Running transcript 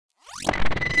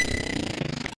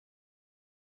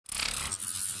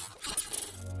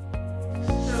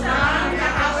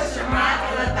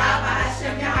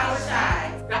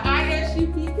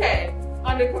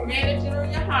under Commander General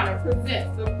Yahanna,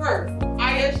 presents the first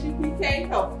ISUPK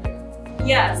Health Fair.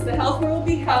 Yes, the health fair will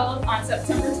be held on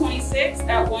September 26th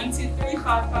at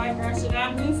 12355 Rashid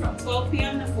Avenue from 12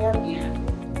 p.m. to 4 p.m.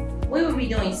 We will be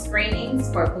doing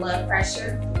screenings for blood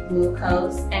pressure,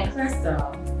 glucose, and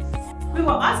cholesterol. We will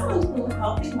also include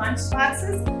healthy lunch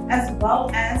boxes as well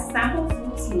as sample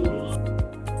fruit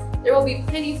smoothies. There will be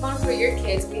plenty of fun for your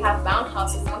kids. We have bound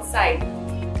houses on site.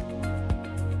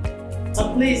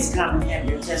 So please come and have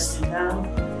your testing done,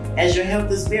 as your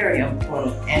health is very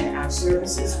important and our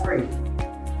service is free.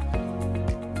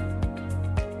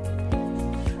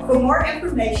 For more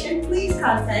information, please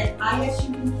contact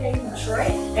ISUPK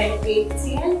Detroit at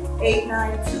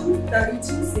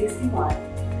 810-892-3261.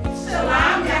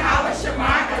 Shalom, Yahweh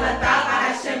Shemar, Elatah,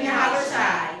 Hashem Yahweh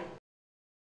Shai.